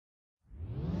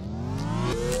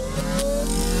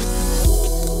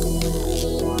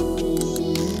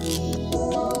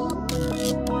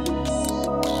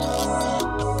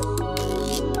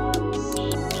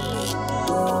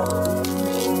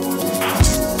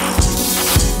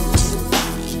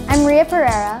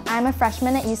I'm a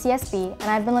freshman at UCSB, and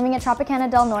I've been living at Tropicana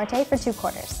Del Norte for 2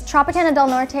 quarters. Tropicana Del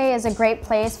Norte is a great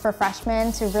place for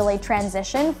freshmen to really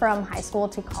transition from high school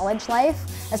to college life,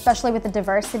 especially with the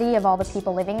diversity of all the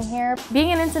people living here.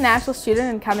 Being an international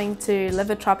student and coming to live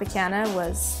at Tropicana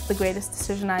was the greatest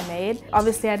decision I made.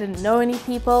 Obviously, I didn't know any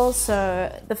people,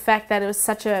 so the fact that it was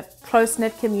such a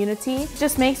close-knit community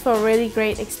just makes for a really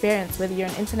great experience, whether you're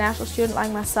an international student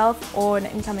like myself or an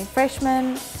incoming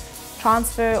freshman,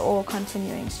 transfer or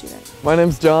continuing student. My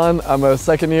name's John. I'm a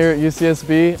second year at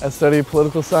UCSB. I study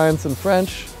political science and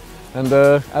French, and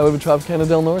I live in Tropicana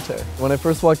Del Norte. When I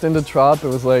first walked into Trop, it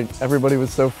was like everybody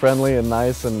was so friendly and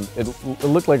nice, and it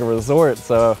looked like a resort,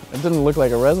 so it didn't look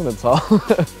like a residence hall.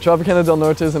 Tropicana Del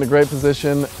Norte is in a great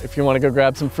position if you want to go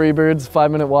grab some Freebirds,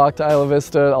 5-minute walk to Isla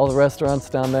Vista, all the restaurants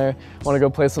down there. Want to go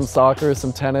play some soccer,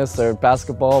 some tennis, or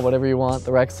basketball, whatever you want.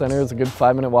 The rec center is a good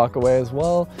 5-minute walk away as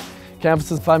well.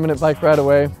 Campus is a 5-minute bike ride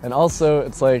away, and also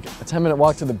it's like a 10-minute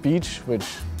walk to the beach, which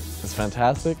is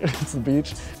fantastic. It's the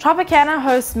beach. Tropicana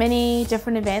hosts many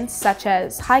different events such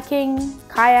as hiking,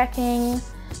 kayaking,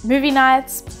 movie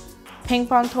nights, ping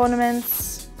pong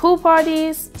tournaments, pool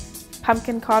parties,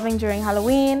 pumpkin carving during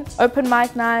Halloween, open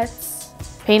mic nights,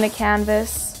 paint a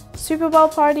canvas, Super Bowl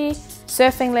party,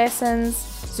 surfing lessons,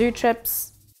 zoo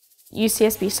trips,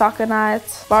 UCSB soccer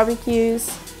nights, barbecues,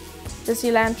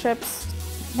 Disneyland trips.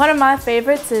 One of my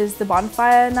favorites is the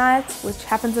bonfire night, which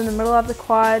happens in the middle of the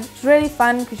quad. It's really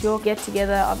fun because you'll get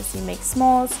together, obviously make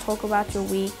s'mores, talk about your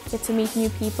week, get to meet new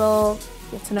people,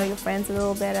 get to know your friends a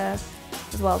little better,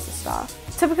 as well as the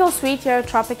staff. Typical suite here at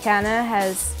Tropicana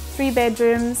has 3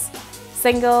 bedrooms,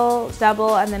 single,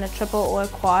 double, and then a triple or a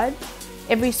quad.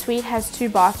 Every suite has 2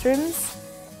 bathrooms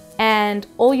and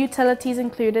all utilities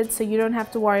included, so you don't have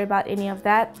to worry about any of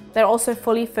that. They're also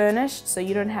fully furnished, so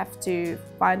you don't have to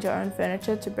find your own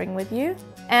furniture to bring with you.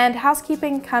 And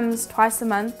housekeeping comes twice a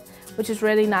month, which is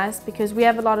really nice because we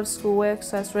have a lot of schoolwork,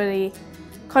 so it's really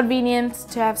convenient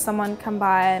to have someone come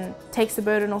by and takes the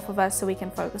burden off of us so we can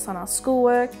focus on our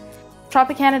schoolwork.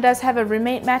 Tropicana does have a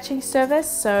roommate matching service,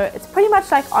 so it's pretty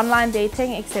much like online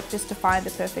dating except just to find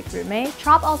the perfect roommate.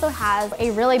 Trop also has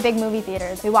a really big movie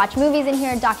theater. We watch movies in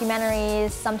here,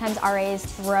 documentaries, sometimes RAs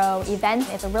throw events.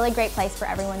 It's a really great place for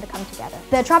everyone to come together.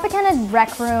 The Tropicana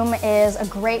Rec Room is a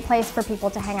great place for people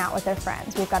to hang out with their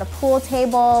friends. We've got a pool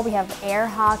table, we have air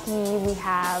hockey, we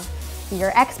have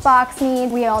your Xbox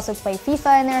needs. We also play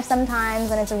FIFA in there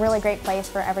sometimes, and it's a really great place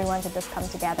for everyone to just come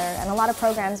together, and a lot of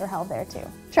programs are held there too.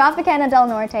 Tropicana Del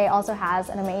Norte also has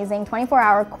an amazing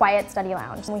 24-hour quiet study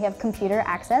lounge. We have computer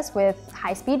access with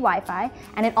high-speed Wi-Fi,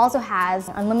 and it also has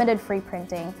unlimited free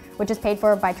printing, which is paid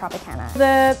for by Tropicana.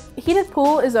 The heated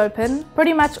pool is open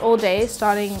pretty much all day,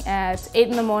 starting at 8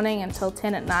 in the morning until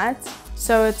 10 at night.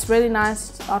 So it's really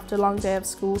nice after a long day of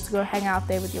school to go hang out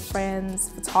there with your friends.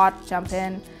 If it's hot, jump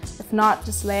in. If not,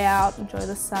 just lay out, enjoy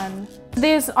the sun.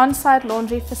 There's on-site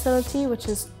laundry facility, which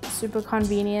is super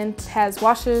convenient. It has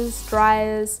washers,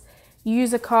 dryers. You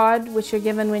use a card, which you're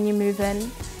given when you move in,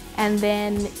 and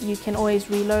then you can always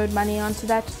reload money onto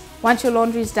that. Once your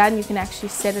laundry is done, you can actually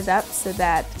set it up so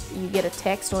that you get a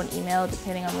text or an email,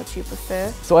 depending on what you prefer.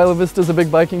 So Isla Vista is a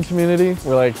big biking community.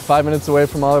 We're like 5 minutes away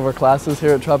from all of our classes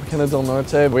here at Tropicana Del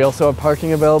Norte. We also have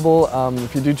parking available.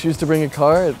 If you do choose to bring a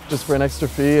car, just for an extra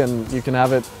fee, and you can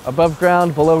have it above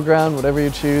ground, below ground, whatever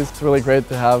you choose. It's really great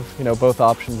to have, both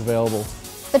options available.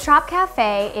 The Trop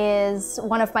Cafe is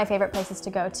one of my favorite places to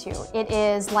go to. It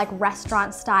is like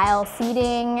restaurant-style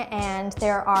seating, and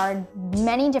there are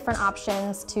many different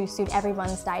options to suit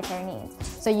everyone's dietary needs.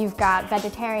 So you've got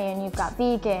vegetarian, you've got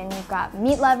vegan, you've got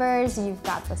meat lovers, you've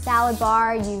got the salad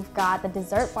bar, you've got the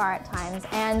dessert bar at times,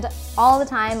 and all the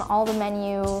time, all the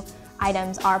menu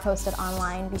items are posted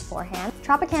online beforehand.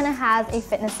 Tropicana has a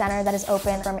fitness center that is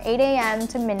open from 8 a.m.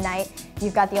 to midnight.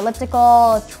 You've got the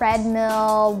elliptical,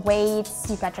 treadmill, weights,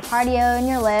 you've got your cardio and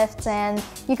your lifts, and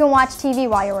you can watch TV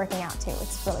while you're working out too.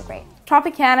 It's really great.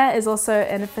 Tropicana is also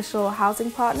an official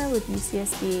housing partner with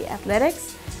UCSB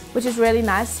Athletics, which is really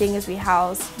nice seeing as we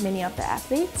house many of the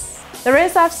athletes. The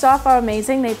Res Life staff are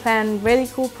amazing. They plan really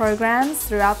cool programs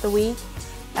throughout the week.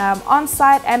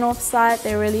 On-site and off-site,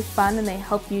 they're really fun, and they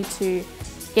help you to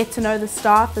get to know the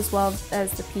staff as well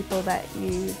as the people that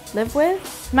you live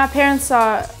with. My parents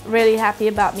are really happy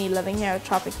about me living here at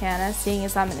Tropicana, seeing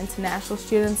as I'm an international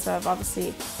student, so I've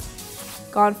obviously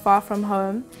gone far from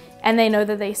home, and they know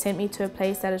that they sent me to a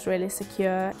place that is really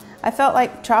secure. I felt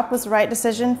like Trop was the right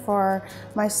decision for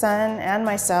my son and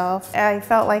myself. I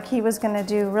felt like he was going to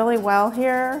do really well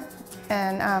here,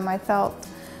 and I felt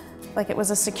like it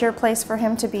was a secure place for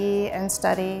him to be and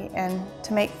study and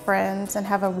to make friends and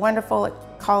have a wonderful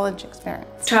college college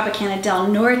experience. Tropicana Del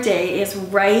Norte is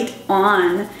right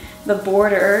on the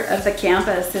border of the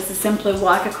campus. It's a simple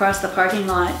walk across the parking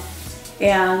lot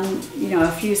and, you know,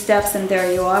 a few steps and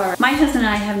there you are. My husband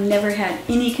and I have never had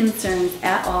any concerns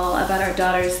at all about our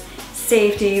daughter's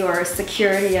safety or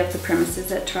security of the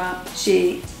premises at Trop.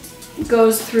 She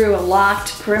goes through a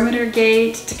locked perimeter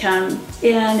gate to come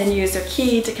in and use her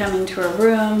key to come into her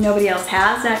room. Nobody else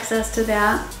has access to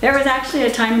that. There was actually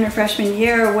a time in her freshman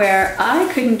year where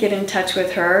I couldn't get in touch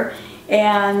with her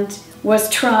and was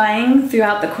trying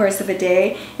throughout the course of a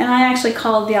day, and I actually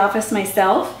called the office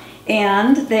myself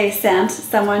and they sent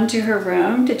someone to her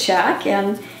room to check,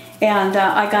 and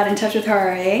I got in touch with her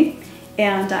RA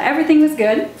and everything was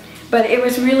good. But it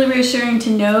was really reassuring to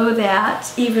know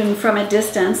that even from a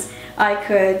distance I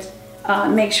could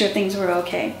make sure things were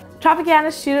okay.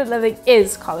 Tropicana Student Living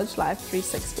is College Life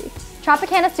 360.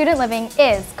 Tropicana Student Living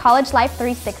is College Life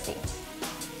 360.